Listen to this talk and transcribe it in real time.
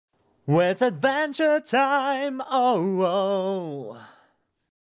It's adventure time! Oh!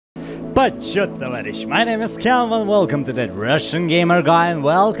 Почет, товарищ! My name is Calvin, welcome to That Russian Gamer Guy, and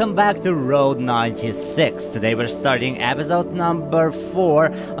welcome back to Road 96. Today we're starting episode number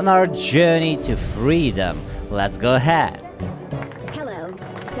 4 on our journey to freedom. Let's go ahead. Hello,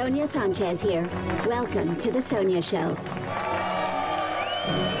 Sonia Sanchez here. Welcome to the Sonia Show.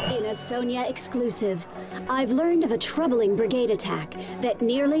 In a Sonia exclusive, I've learned of a troubling brigade attack that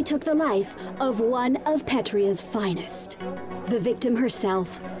nearly took the life of one of Petria's finest. The victim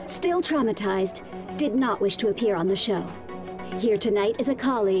herself, still traumatized, did not wish to appear on the show. Here tonight is a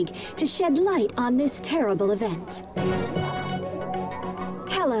colleague to shed light on this terrible event.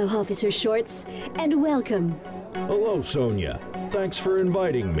 Hello, Officer Shorts, and welcome. Hello, Sonia. Thanks for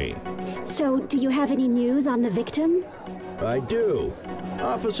inviting me. So, do you have any news on the victim? I do.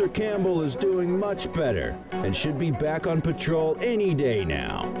 Officer Campbell is doing much better and should be back on patrol any day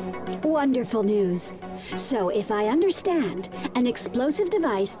now. Wonderful news. So, if I understand, an explosive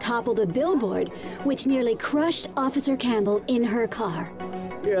device toppled a billboard which nearly crushed Officer Campbell in her car.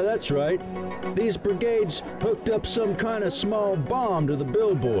 Yeah, that's right. These brigades hooked up some kind of small bomb to the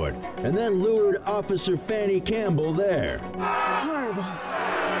billboard and then lured Officer Fanny Campbell there. Horrible.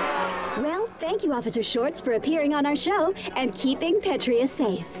 Well, thank you, Officer Shorts, for appearing on our show and keeping Petria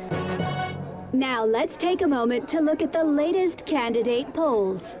safe. Now, let's take a moment to look at the latest candidate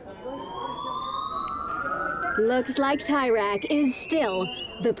polls. Looks like Tyrak is still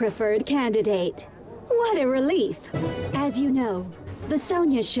the preferred candidate. What a relief! As you know, the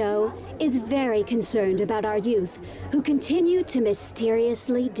Sonia Show is very concerned about our youth who continue to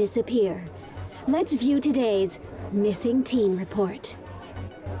mysteriously disappear. Let's view today's Missing Teen Report.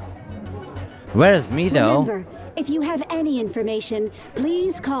 Where's me though? Remember, if you have any information,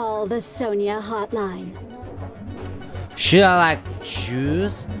 please call the Sonia hotline. Should I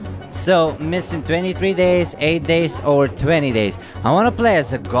choose? So, missing 23 days, 8 days, or 20 days. I want to play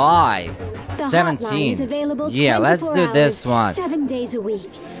as a guy. The 17. hotline is available Yeah, let's 24 do this hours, one. 7 days a week.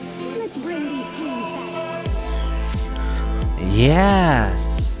 Let's bring these teens back.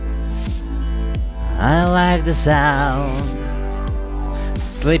 Yes. I like the sound.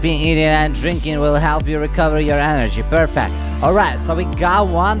 Sleeping, eating, and drinking will help you recover your energy. Perfect. Alright, so we got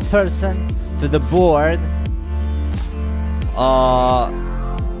one person to the board.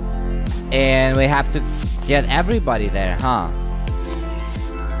 And we have to get everybody there, huh?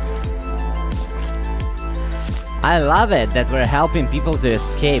 I love it that we're helping people to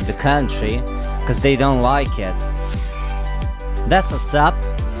escape the country because they don't like it. That's what's up.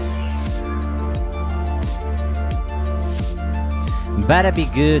 Better be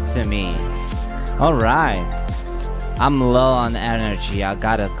good to me. Alright. I'm low on energy. I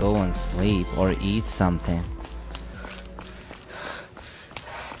gotta go and sleep or eat something.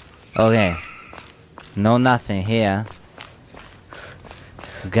 Okay. No, nothing here.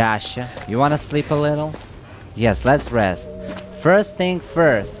 Gotcha. You wanna sleep a little? Yes, let's rest. First thing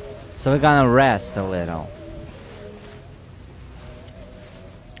first. So we're gonna rest a little.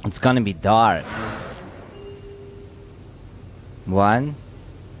 It's gonna be dark. 1.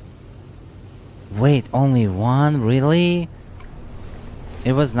 Wait, only 1? Really?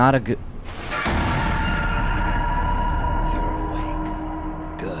 It was not a good... You're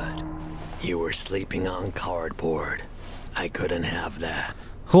awake. Good. You were sleeping on cardboard. I couldn't have that.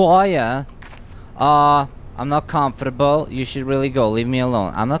 Who are ya? I'm not comfortable. You should really go. Leave me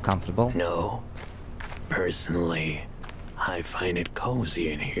alone. I'm not comfortable. No. Personally, I find it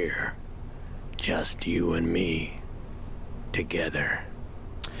cozy in here. Just you and me. Together.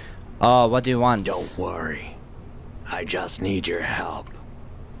 What do you want? Don't worry. I just need your help.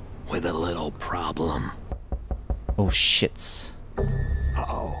 With a little problem. Oh, shits.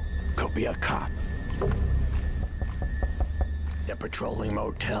 Uh-oh. Could be a cop. They're patrolling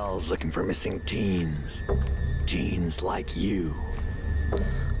motels looking for missing teens. Teens like you.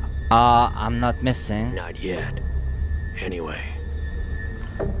 I'm not missing. Not yet. Anyway.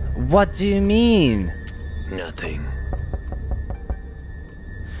 What do you mean? Nothing.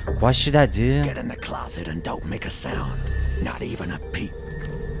 What should I do? Get in the closet and don't make a sound. Not even a peep.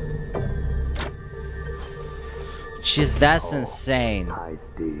 Jeez, that's insane. Hi,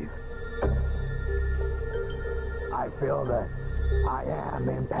 Steve. I feel that I am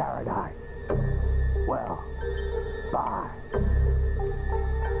in paradise. Well, bye.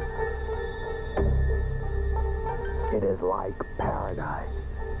 It is like paradise.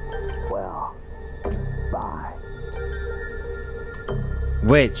 Well, bye.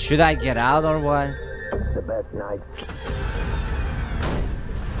 Wait, should I get out or what? The best night.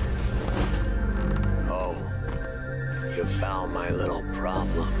 Oh, you found my little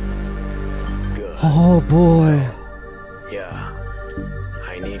problem. Oh boy. Yeah,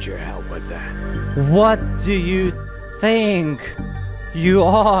 I need your help with that. What do you think you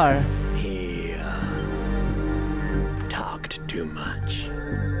are? He, talked too much.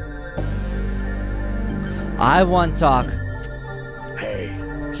 I won't talk. Hey,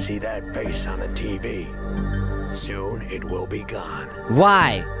 see that face on the TV? Soon it will be gone.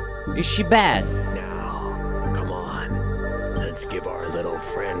 Why? Is she bad? Now, come on. Let's give our little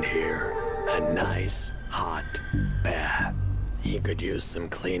friend here a nice, hot bath. He could use some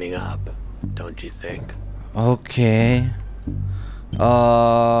cleaning up, don't you think? Okay.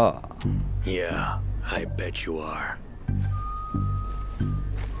 Yeah, I bet you are.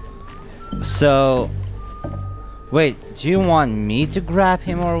 So... Wait, do you want me to grab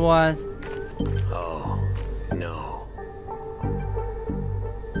him or what? Oh, no.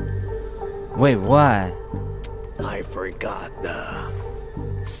 Wait, what? I forgot the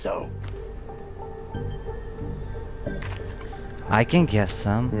soap. I can get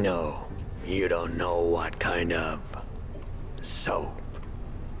some. No, you don't know what kind of soap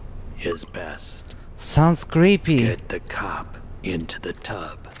is best. Sounds creepy. Get the cop into the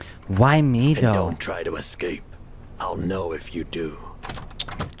tub. Why me And though? don't try to escape. I'll know if you do.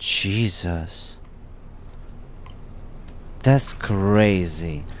 Jesus. That's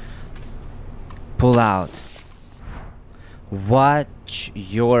crazy. Pull out. Watch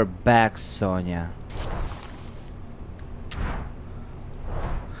your back, Sonia.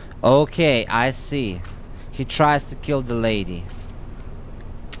 Okay, I see. He tries to kill the lady.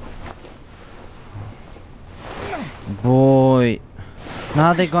 Boy.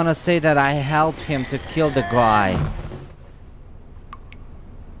 Now they're gonna say that I helped him to kill the guy.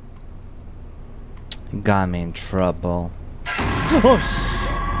 Got me in trouble. Oh,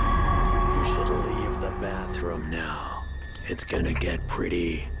 You should leave the bathroom now. It's gonna get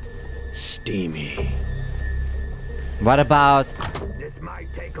pretty steamy. what about... This might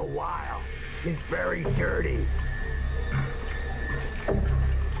take a while. It's very dirty.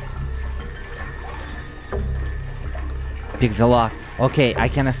 Pick the lock. Okay, I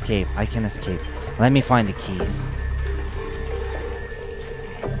can escape. I can escape. Let me find the keys.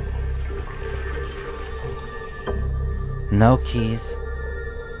 No keys.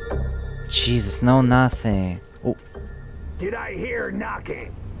 Jesus, no nothing. Oh, Did I hear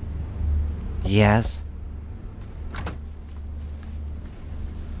knocking? yes.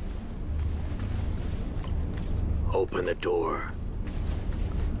 Open the door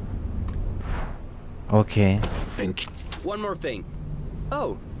Okay. and One more thing.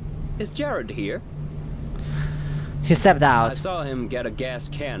 Oh, is Jared here? He stepped I out. saw him get a gas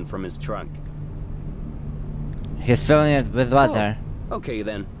can from his trunk. He's filling it with water. Oh, okay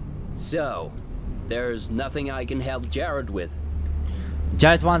then. So, there's nothing I can help Jared with.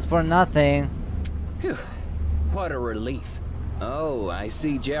 Jared wants for nothing. Phew, what a relief. Oh, I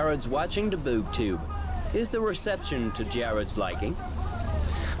see Jared's watching the boob tube. Is the reception to Jared's liking?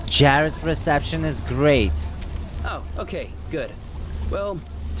 Jared's reception is great. Oh, okay, good. Well,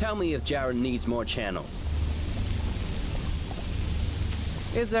 tell me if Jared needs more channels.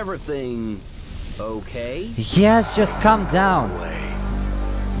 Is everything okay? Yes, just calm down. away.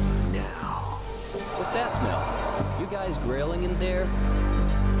 Now. What's that smell? You guys grilling in there?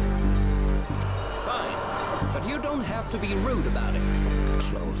 Fine, but you don't have to be rude about it.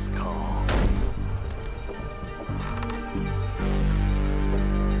 Close call.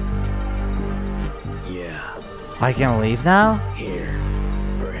 Yeah, I can leave now? here.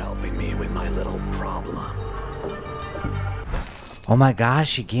 For helping me with my little problem. Oh my gosh,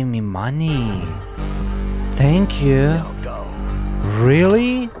 she gave me money. Thank you. Now go.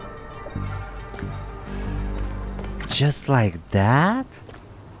 Really? Just like that?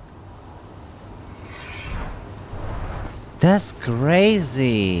 That's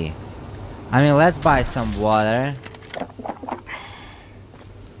crazy. I mean, let's buy some water.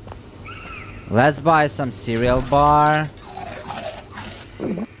 Let's buy some cereal bar.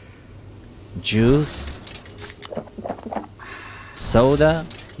 Juice. Soda.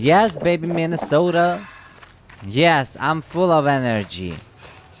 Yes, baby, Minnesota. Yes, I'm full of energy.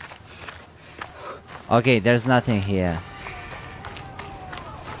 Okay, there's nothing here.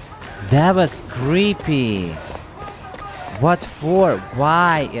 That was creepy. What for?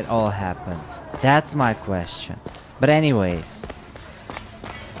 Why it all happened? That's my question. But anyways.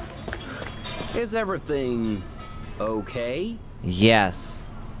 Is everything okay? Yes.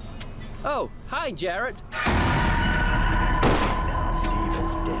 Oh, hi, Jared. Now Steve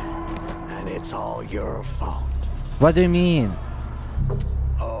is dead. And it's all your fault. What do you mean?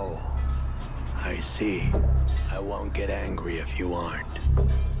 Oh, I see. I won't get angry if you aren't.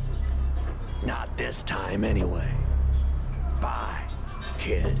 Not this time, anyway. Bye,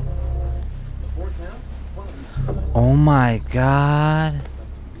 kid. Oh my god.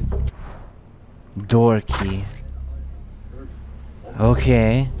 Door key.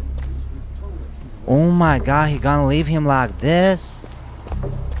 Okay. Oh my god, he gonna leave him like this?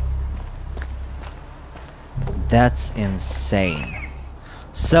 That's insane.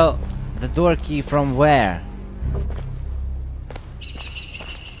 So, the door key from where?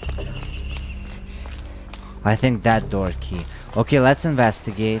 I think that door key. Okay, let's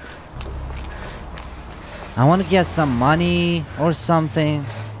investigate. I want to get some money or something.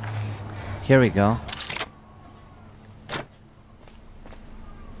 Here we go.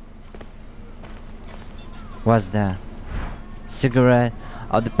 What's that? Cigarette.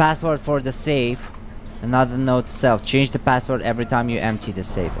 Oh, the password for the safe. Another note to self. Change the password every time you empty the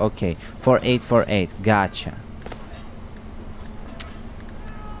safe. Okay. 4848. Gotcha.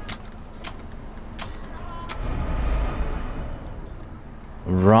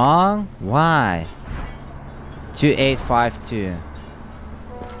 Wrong? Why? 2852.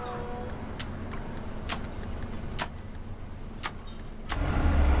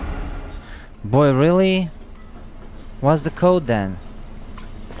 Boy, really? What's the code then?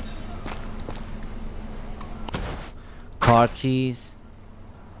 Car keys.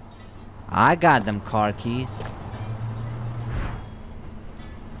 I got them car keys.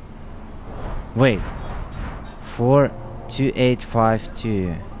 Wait.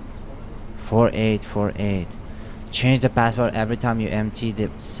 42852. 4848. Change the password every time you empty the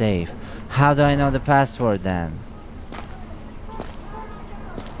safe. How do I know the password then?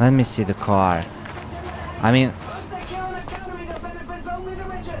 Let me see the car. I mean,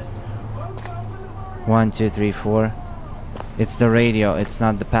 1, 2, 3, 4. It's the radio, it's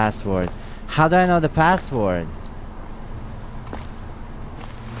not the password. How do I know the password?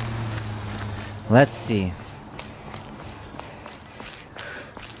 Let's see.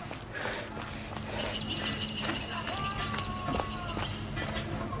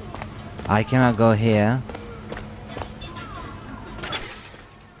 I cannot go here.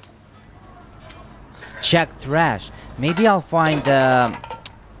 Check trash. Maybe I'll find the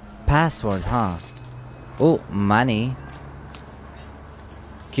password, huh? Oh, money.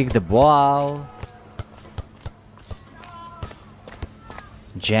 Kick the ball.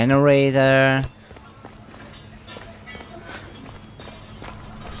 Generator.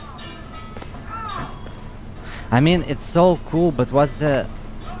 I mean, it's so cool, but what's the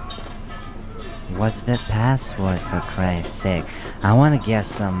password, for Christ's sake? I want to get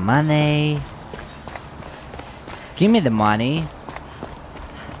some money. Give me the money.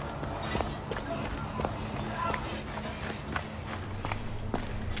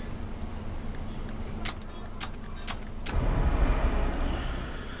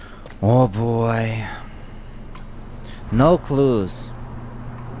 Oh boy. No clues.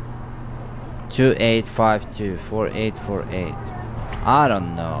 2852 4848. I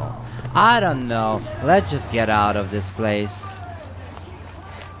don't know. I don't know. Let's just get out of this place.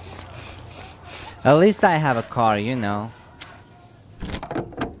 At least I have a car, you know.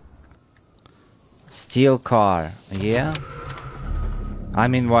 Steel car. Yeah? I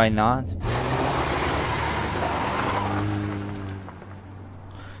mean, why not?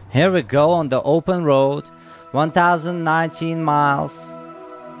 Here we go on the open road. 1019 miles.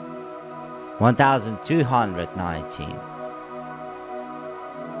 1219.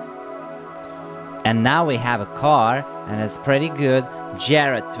 And now we have a car, and it's pretty good.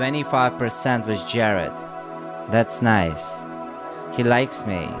 Jared, 25% was Jared. That's nice. He likes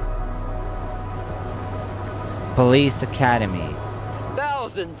me. Police Academy.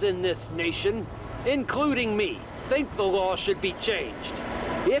 Thousands in this nation, including me, think the law should be changed.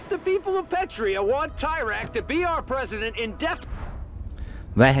 If the people of Petria want Tyrak to be our president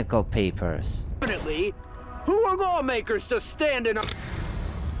Vehicle papers. indefinitely, who are lawmakers to stand in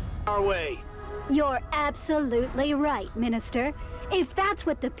our way? You're absolutely right, Minister. If that's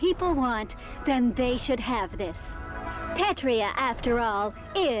what the people want, then they should have this. Petria, after all,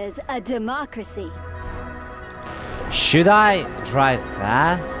 is a democracy. Should I drive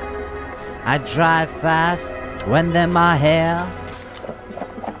fast? I drive fast when they're my hair.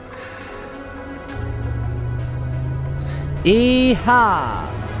 Eehaw!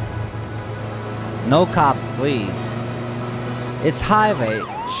 No cops, please. It's highway.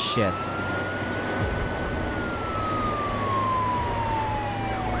 Shit.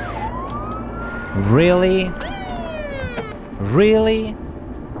 Really? Really?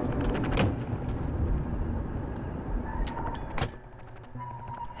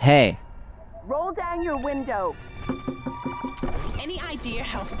 Hey. Roll down your window. Any idea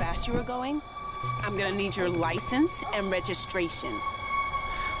how fast you were going? I'm gonna need your license and registration.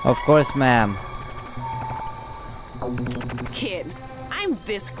 Of course, ma'am. Kid, I'm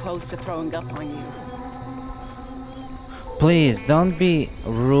this close to throwing up on you. Please, don't be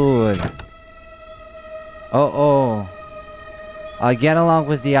rude. Oh. I get along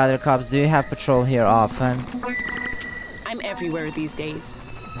with the other cops. Do you have patrol here often? I'm everywhere these days,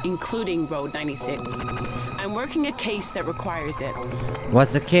 including Road 96. I'm working a case that requires it.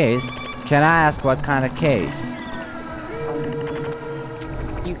 What's the case? Can I ask what kind of case?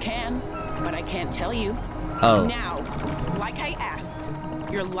 You can, but I can't tell you. Oh. Now, like I asked,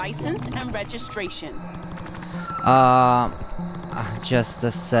 your license and registration. Just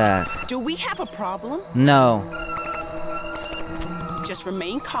a sec. Do we have a problem? No. Just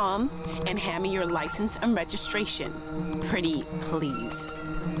remain calm and hand me your license and registration. Pretty please.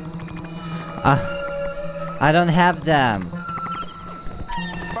 I don't have them.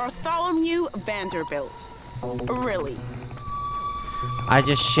 Bartholomew Vanderbilt. Really? I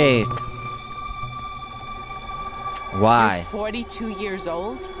just shaved. Why? You're 42 years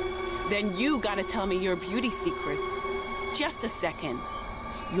old? Then you gotta tell me your beauty secrets. Just a second.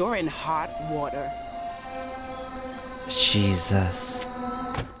 You're in hot water. Jesus.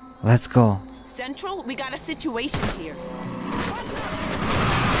 Let's go. Central, we got a situation here.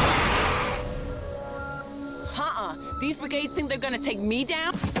 These brigades think they're gonna take me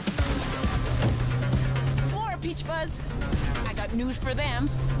down? Flora, Peach Fuzz. I got news for them.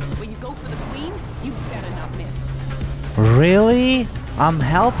 When you go for the queen, you better not miss. Really? I'm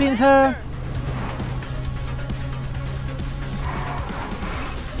helping her?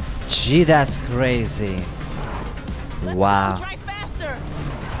 Gee, that's crazy. Wow. Drive faster.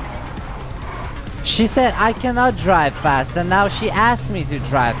 She said I cannot drive fast, and now she asked me to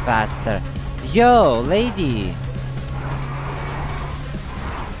drive faster. Yo, lady.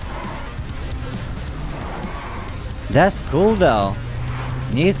 That's cool though.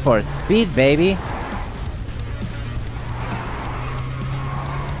 Need for Speed, baby.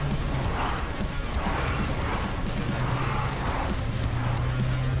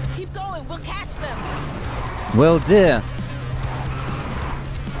 Keep going, we'll catch them. Will do.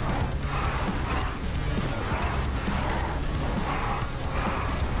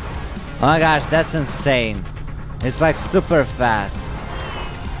 Oh my gosh, that's insane. It's like super fast.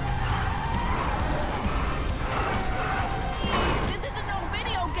 This isn't no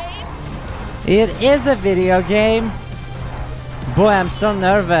video game. It is a video game. Boy, I'm so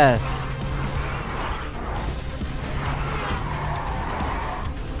nervous.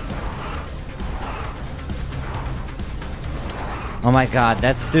 Oh my god,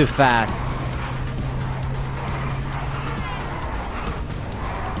 that's too fast.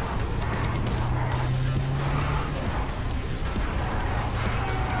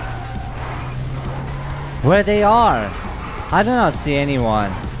 Where they are? I do not see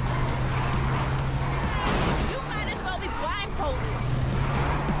anyone. You might as well be blindfolded.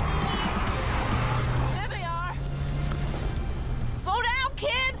 There they are. Slow down,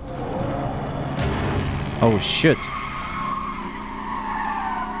 kid. Oh shit.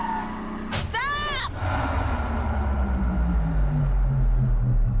 Stop!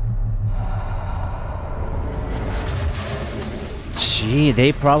 Gee,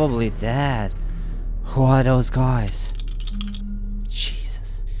 they probably dead. Who are those guys?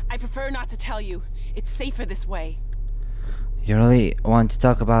 Jesus. I prefer not to tell you. It's safer this way. You really want to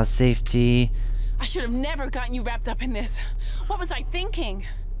talk about safety? I should have never gotten you wrapped up in this. What was I thinking?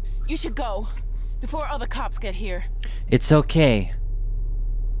 You should go before other cops get here. It's okay.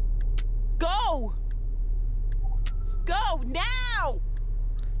 Go! Go now!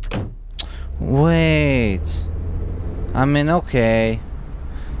 Wait. I mean, okay.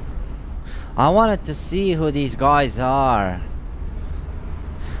 I wanted to see who these guys are.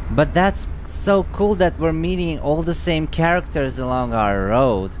 But that's so cool that we're meeting all the same characters along our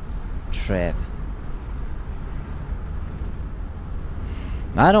road trip.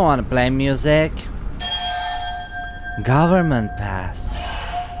 I don't want to play music. Government pass.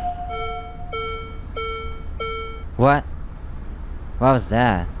 What? What was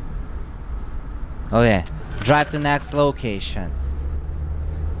that? Okay. Drive to next location.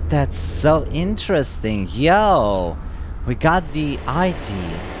 That's so interesting. Yo, we got the ID.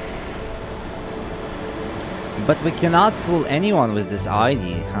 But we cannot fool anyone with this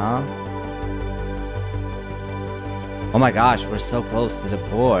ID, huh? Oh my gosh, we're so close to the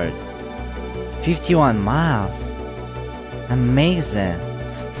board. 51 miles. Amazing.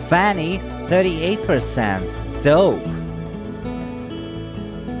 Fanny, 38%. Dope.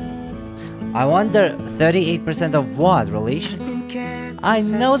 I wonder, 38% of what? Relation? I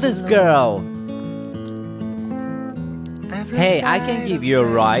know this girl. Hey, I can give you a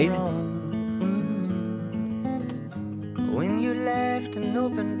ride. When you left an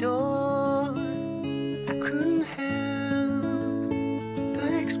open door, I couldn't help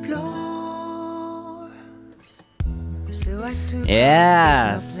but explore. So I took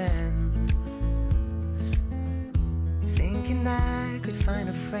Yes. off with no plan, thinking I could find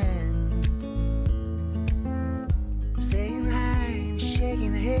a friend, saying hi and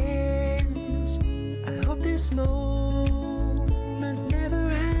shaking hands. I hope this moment never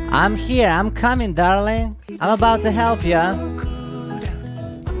ends. I'm here, I'm coming, darling. I'm about to help ya.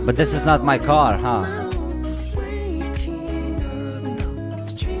 But this is not my car, huh?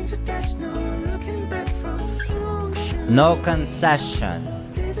 No concession.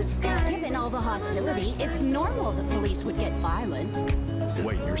 Given all the hostility, it's normal the police would get violent.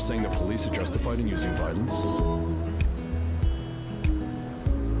 Wait, you're saying the police are justified in using violence?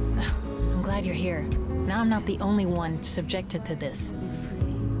 I'm glad you're here. Now I'm not the only one subjected to this.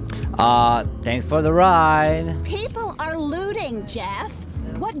 Thanks for the ride. People are looting, Jeff.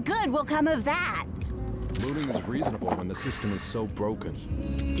 What good will come of that? Looting is reasonable when the system is so broken.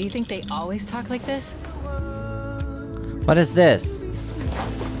 Do you think they always talk like this? What is this?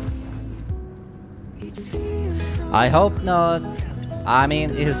 I hope not. I mean,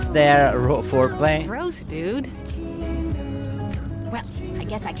 is there foreplay? Gross, dude. Well, I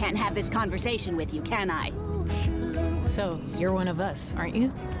guess I can't have this conversation with you, can I? So, you're one of us, aren't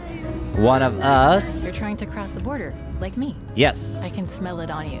you? One of us? You're trying to cross the border, like me. Yes. I can smell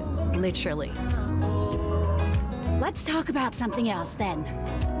it on you, literally. Let's talk about something else then.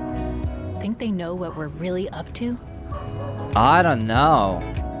 Think they know what we're really up to? I don't know.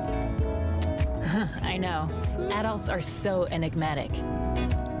 I know. Adults are so enigmatic.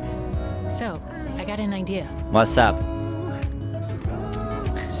 So, I got an idea. What's up?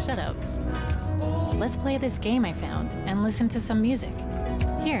 Shut up. Let's play this game I found and listen to some music.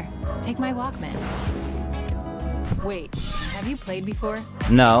 Here, take my Walkman. Wait, have you played before?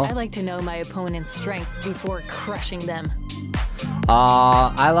 No. I like to know my opponent's strength before crushing them.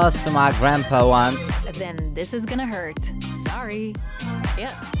 I lost to my grandpa once. Then this is gonna hurt. Sorry.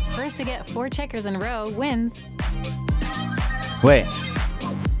 Yep, first to get 4 checkers in a row wins. Wait.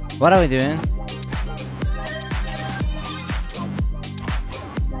 What are we doing?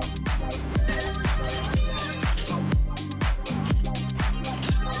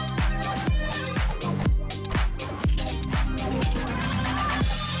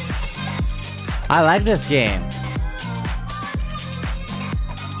 I like this game.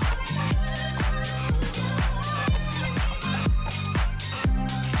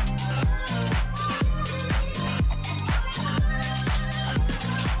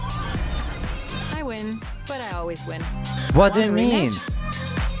 I win, but I always win. What do you Want a mean?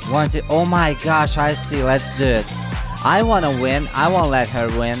 rematch? Want to? Oh my gosh, I see. Let's do it. I want to win. I won't let her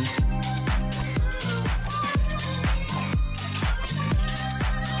win.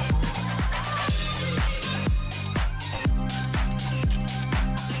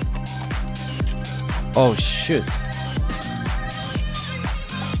 Oh shoot.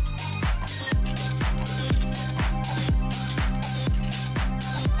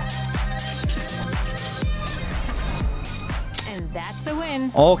 And that's the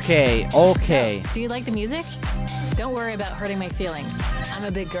win. Okay, okay. Do you like the music? Don't worry about hurting my feelings. I'm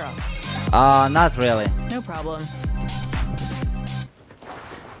a big girl. Not really. No problem.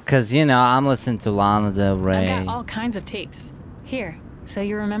 Cause you know, I'm listening to Lana Del Rey. I've got all kinds of tapes. Here, so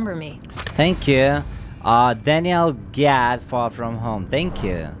you remember me. Thank you. Daniel Gad, Far From Home. Thank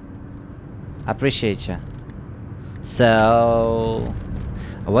you. Appreciate you. So,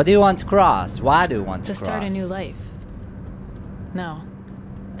 what do you want to cross? Why do you want to To cross? start a new life. No,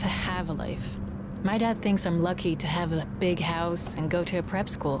 to have a life. My dad thinks I'm lucky to have a big house and go to a prep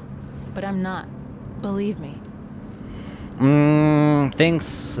school, but I'm not. Believe me.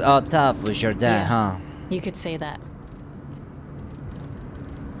 Things are tough with your dad, Yeah, huh? You could say that.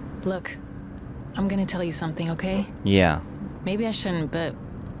 Look, I'm gonna tell you something, okay? Yeah. Maybe I shouldn't, but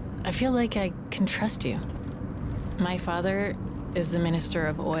I feel like I can trust you. My father is the Minister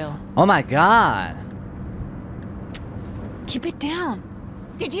of Oil. Oh my god. Keep it down.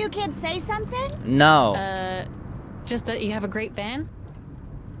 Did you kids say something? No. Just that you have a great van?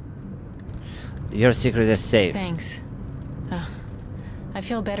 Your secret is safe. Thanks. I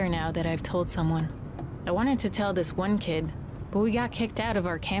feel better now that I've told someone. I wanted to tell this one kid, but we got kicked out of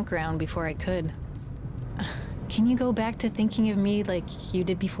our campground before I could. Can you go back to thinking of me like you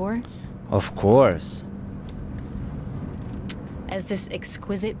did before? Of course. As this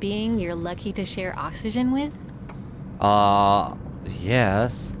exquisite being you're lucky to share oxygen with?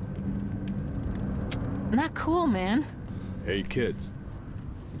 Yes. Not cool, man. Hey, kids.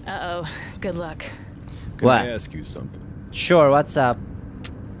 Uh-oh. Good luck. Can What? I ask you something? Sure, what's up?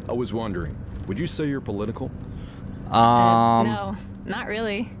 I was wondering, would you say you're political? No, not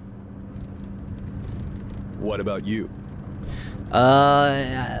really. What about you?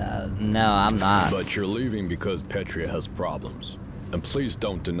 No, I'm not. But you're leaving because Petria has problems. And please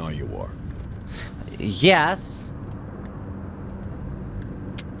don't deny you are. Yes.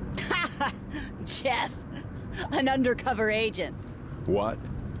 Jeff, an undercover agent. What?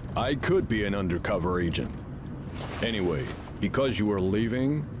 I could be an undercover agent. Anyway, because you are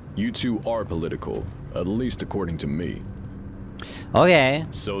leaving, you two are political, at least according to me. Okay.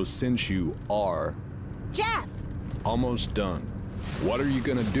 So since you are Jeff! almost done, what are you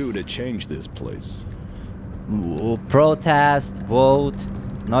gonna do to change this place? Protest, vote.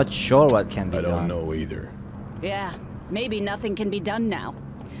 Not sure what can be I done. don't know either. Yeah, maybe nothing can be done now.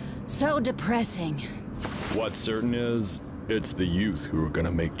 So depressing. What's certain is, it's the youth who are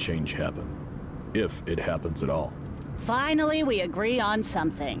gonna make change happen. If it happens at all. Finally, we agree on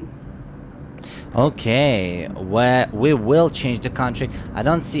something. Okay, we will change the country. I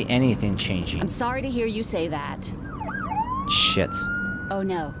don't see anything changing. I'm sorry to hear you say that. Shit. Oh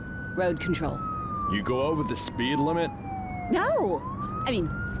no, road control. You go over the speed limit? No! I mean,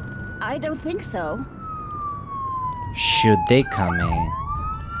 I don't think so. Should they come in?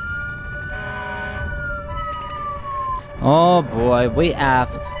 Oh boy, we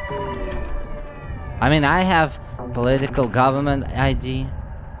effed. I mean, I have political government ID.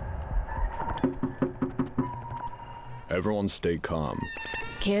 Everyone stay calm.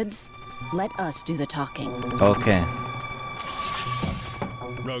 Kids, let us do the talking. Okay.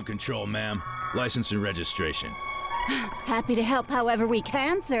 Road control, ma'am. License and registration. Happy to help however we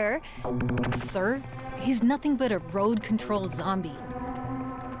can, sir. Sir, he's nothing but a road control zombie.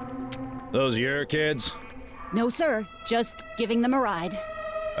 Those your kids? No, sir. Just giving them a ride.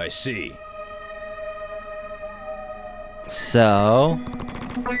 I see. So,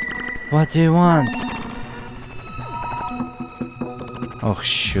 what do you want? Oh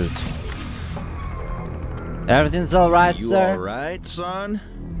shoot. Everything's alright, You sir? alright, son?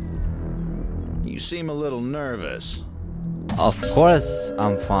 You seem a little nervous. Of course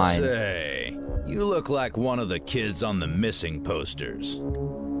I'm fine. Say, you look like one of the kids on the missing posters.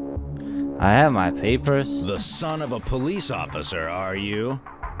 I have my papers. The son of a police officer, are you?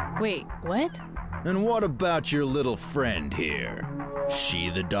 Wait, what? And what about your little friend here? She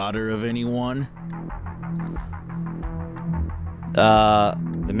the daughter of anyone? The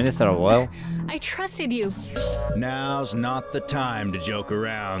Minister of Oil? I trusted you. Now's not the time to joke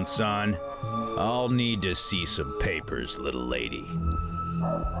around, son. I'll need to see some papers, little lady.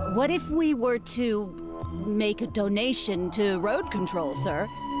 What if we were to make a donation to road control, sir?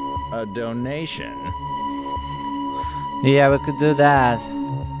 A donation? Yeah, we could do that.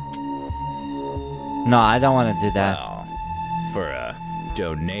 No, I don't want to do that. Well, for a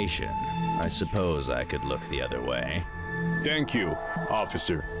donation, I suppose I could look the other way. Thank you,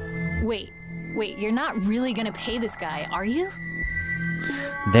 officer. Wait, you're not really gonna pay this guy, are you?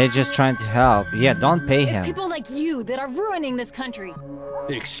 They're just trying to help. Yeah, don't pay It's him. people like you that are ruining this country.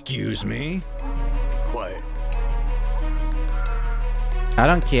 Excuse me? Quiet. I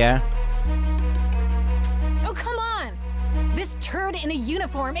don't care. Oh, come on! This turd in a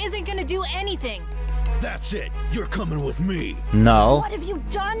uniform isn't gonna do anything. That's it. You're coming with me. No. What have you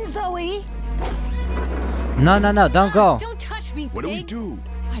done, Zoe? No, don't go. Don't touch me, What do we pig. do?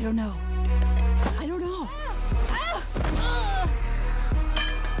 I don't know. I don't know.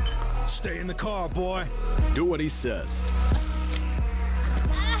 Stay in the car, boy. Do what he says.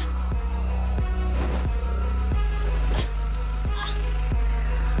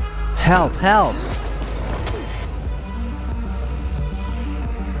 Help, help.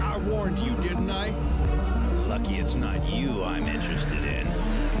 I warned you, didn't I? Lucky it's not you I'm interested in.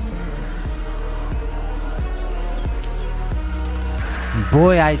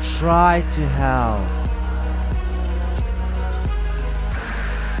 Boy, I tried to help.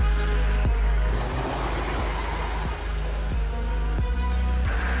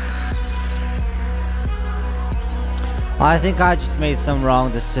 I think I just made some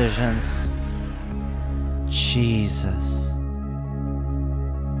wrong decisions. Jesus.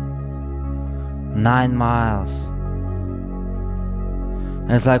 9 miles.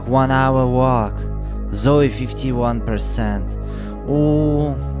 It's like 1 hour walk. Zoe 51%.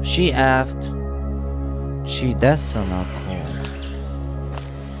 Ooh, she effed. That's so not cool.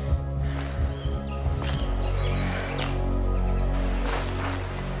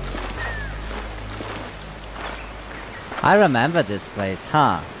 I remember this place,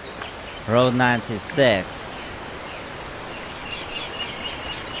 huh? Road 96.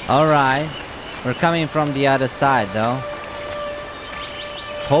 Alright. We're coming from the other side though.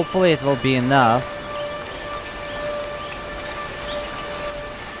 Hopefully it will be enough.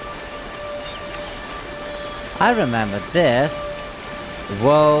 I remember this.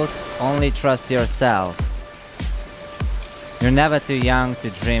 Vote, only trust yourself. You're never too young to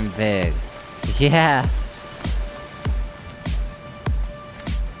dream big. Yes.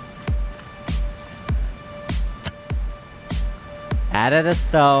 Added a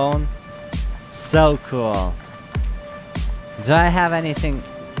stone. So cool. Do I have anything?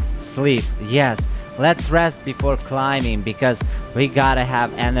 Sleep. Yes. Let's rest before climbing because we gotta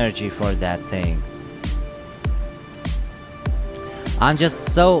have energy for that thing. I'm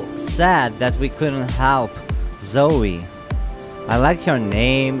just so sad that we couldn't help Zoe. I like her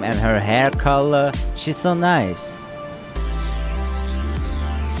name and her hair color. She's so nice.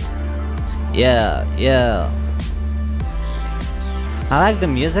 Yeah. I like the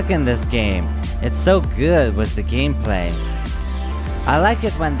music in this game. It's so good with the gameplay. I like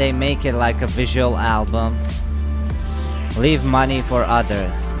it when they make it like a visual album. Leave money for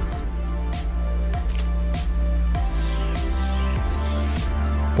others.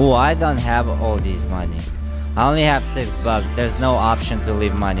 Oh, I don't have all these money. I only have $6. There's no option to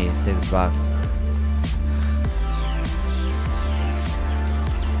leave money. $6.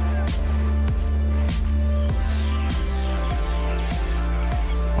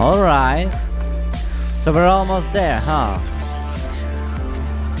 Alright. So we're almost there, huh?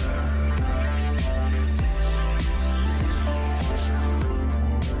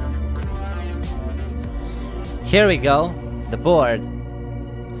 Here we go. The board.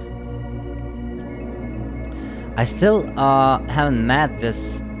 I still haven't met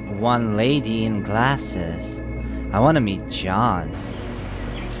this one lady in glasses. I want to meet John.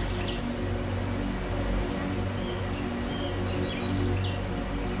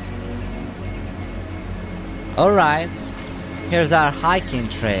 Alright, here's our hiking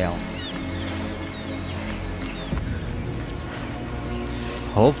trail.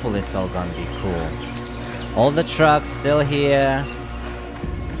 Hopefully it's all gonna be cool. All the trucks still here.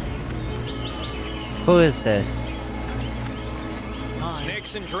 Who is this?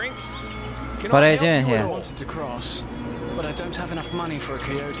 Snacks and drinks? What are you doing I here? wanted to cross, but I don't have enough money for a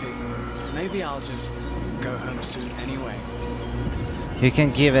coyote. Maybe I'll just go home soon anyway. You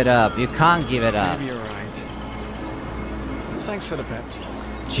can give it up. You can't give it up. Maybe you're right. Thanks for the pep talk.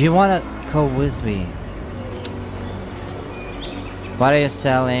 Do you wanna go with me? What are you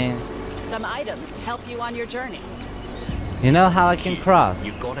selling? Some items to help you on your journey. You know how I can cross.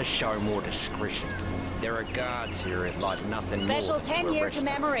 You gotta show more discretion. There are guards here at like nothing more. Special to 10-year arrest us.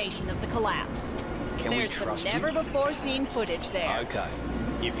 commemoration of the collapse. Can we There's trust some you? never-before-seen footage there. Okay.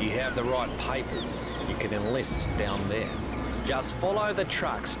 If you have the right papers, you can enlist down there. Just follow the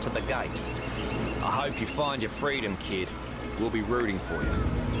trucks to the gate. I hope you find your freedom, kid. We'll be rooting for you.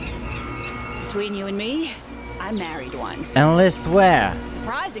 Between you and me, I married one. Enlist where?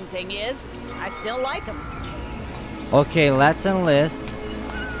 Surprising thing is, I still like him. Okay, let's enlist.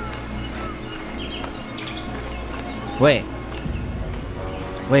 Wait.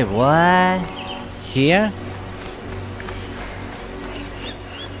 Wait, what? Here?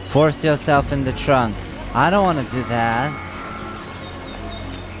 Force yourself in the trunk. I don't want to do that.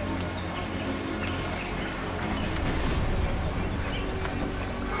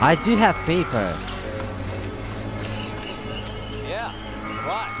 I do have papers. Yeah,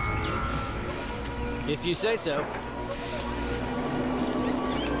 why? If you say so.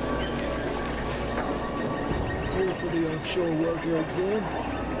 Here for the offshore worker exam?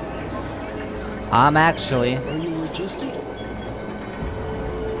 I'm actually. Are you registered?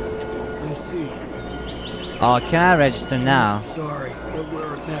 I see. Oh, can I register now? Sorry, but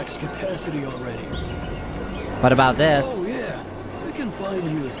we're at max capacity already. What about this? Oh yeah, we can find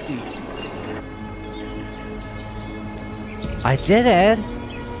you a seat. I did it!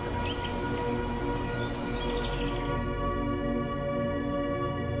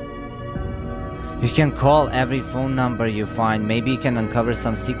 You can call every phone number you find. Maybe you can uncover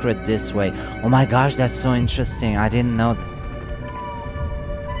some secret this way. Oh my gosh, that's so interesting. I didn't know that.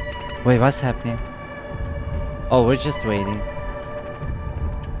 Wait, what's happening? Oh, we're just waiting.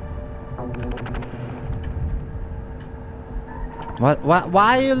 What?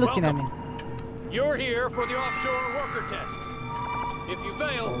 Why are you looking at me? You're here for the offshore worker test. If you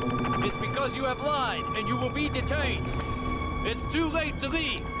fail, it's because you have lied and you will be detained. It's too late to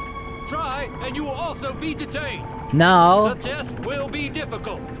leave. Try and you will also be detained. No. The test will be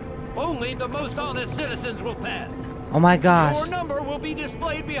difficult. Only the most honest citizens will pass. Oh my gosh. Your number will be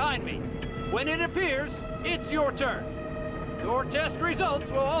displayed behind me. When it appears, it's your turn. Your test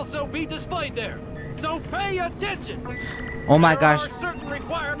results will also be displayed there. So pay attention. Oh my gosh. There are certain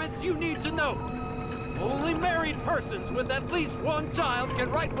requirements you need to know. Only married persons with at least one child can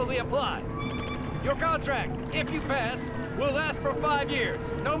rightfully apply. Your contract, if you pass, will last for 5 years.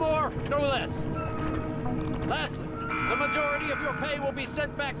 No more, no less. Lastly, the majority of your pay will be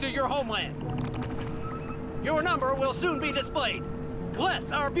sent back to your homeland. Your number will soon be displayed.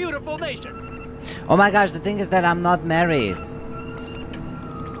 Bless our beautiful nation. Oh my gosh, the thing is that I'm not married.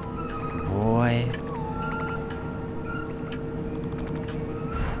 Boy.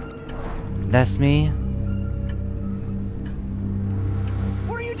 That's me.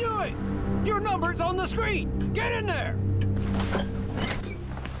 What are you doing? Your number's on the screen. Get in there.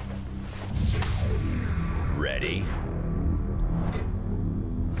 Ready?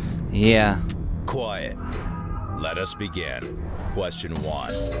 Yeah. Quiet. Let us begin. Question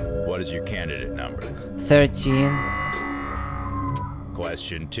 1. What is your candidate number? 13.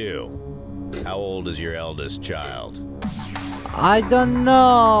 Question 2. How old is your eldest child? I don't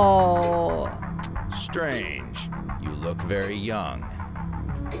know. Strange. You look very young.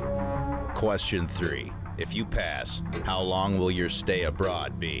 Question 3. If you pass, how long will your stay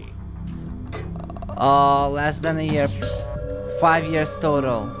abroad be? Less than a year. 5 years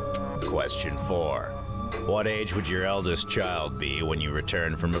total. Question 4. What age would your eldest child be when you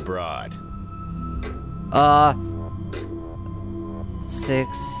return from abroad?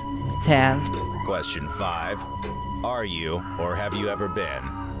 6, 10. Question 5. Are you, or have you ever been,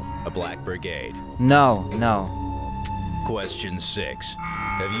 a Black Brigade? No, no. Question 6.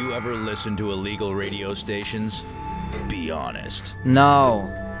 Have you ever listened to illegal radio stations? Be honest. No.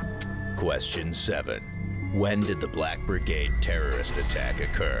 Question 7. When did the Black Brigade terrorist attack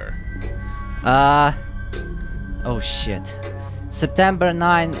occur? Oh shit. September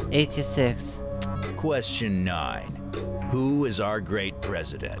 9, 86. Question 9. Who is our great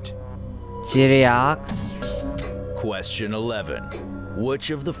president? Tyriak. Question 11. Which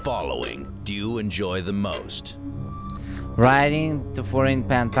of the following do you enjoy the most? Writing to foreign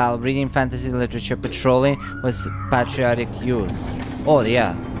pen pal, reading fantasy literature, patrolling with patriotic youth. Oh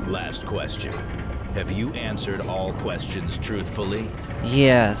yeah. Last question. Have you answered all questions truthfully?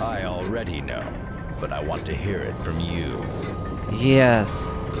 Yes. I already know, but I want to hear it from you. Yes.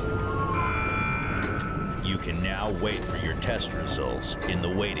 You can now wait for your test results in the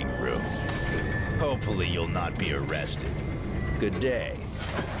waiting room. Hopefully you'll not be arrested. Good day.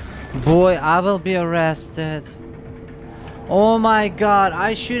 Boy, I will be arrested. Oh my god,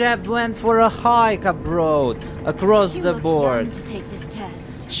 I should have went for a hike abroad, across the board. You look young to take this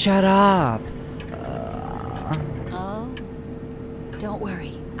test. Shut up. Oh? Don't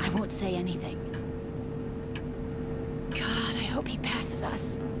worry, I won't say anything. God, I hope he passes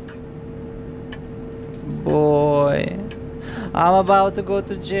us. Boy, I'm about to go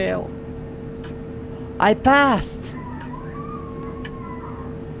to jail. I passed.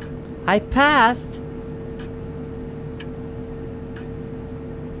 I passed.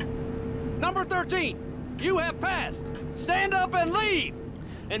 Number 13, you have passed. Stand up and leave.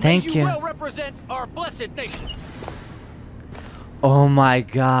 And Thank may you. you well represent our blessed nation. Oh my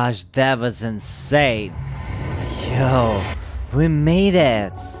gosh, that was insane. Yo, we made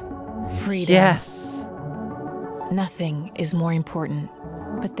it. Freedom. Yes. Nothing is more important,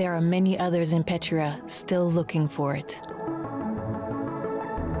 but there are many others in Petra still looking for it.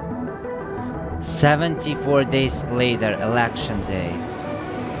 74 days later, election day.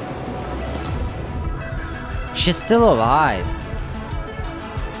 She's still alive.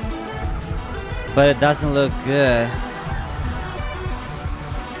 But it doesn't look good.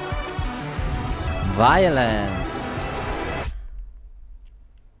 Violence.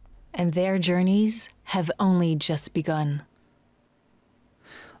 And their journeys have only just begun.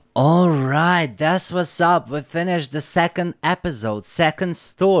 Alright, that's what's up. We finished the second episode, second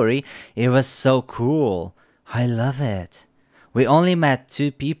story. It was so cool. I love it. We only met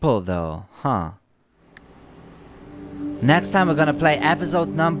 2 people though, huh? Next time we're gonna play episode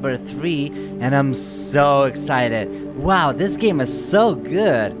number 3, and I'm so excited. Wow, this game is so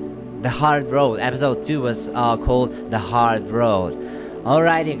good. The Hard Road. Episode 2 was called The Hard Road.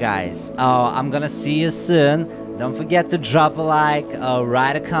 Alrighty guys, I'm gonna see you soon. Don't forget to drop a like,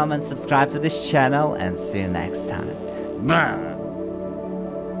 write a comment, subscribe to this channel, and see you next time. Bye.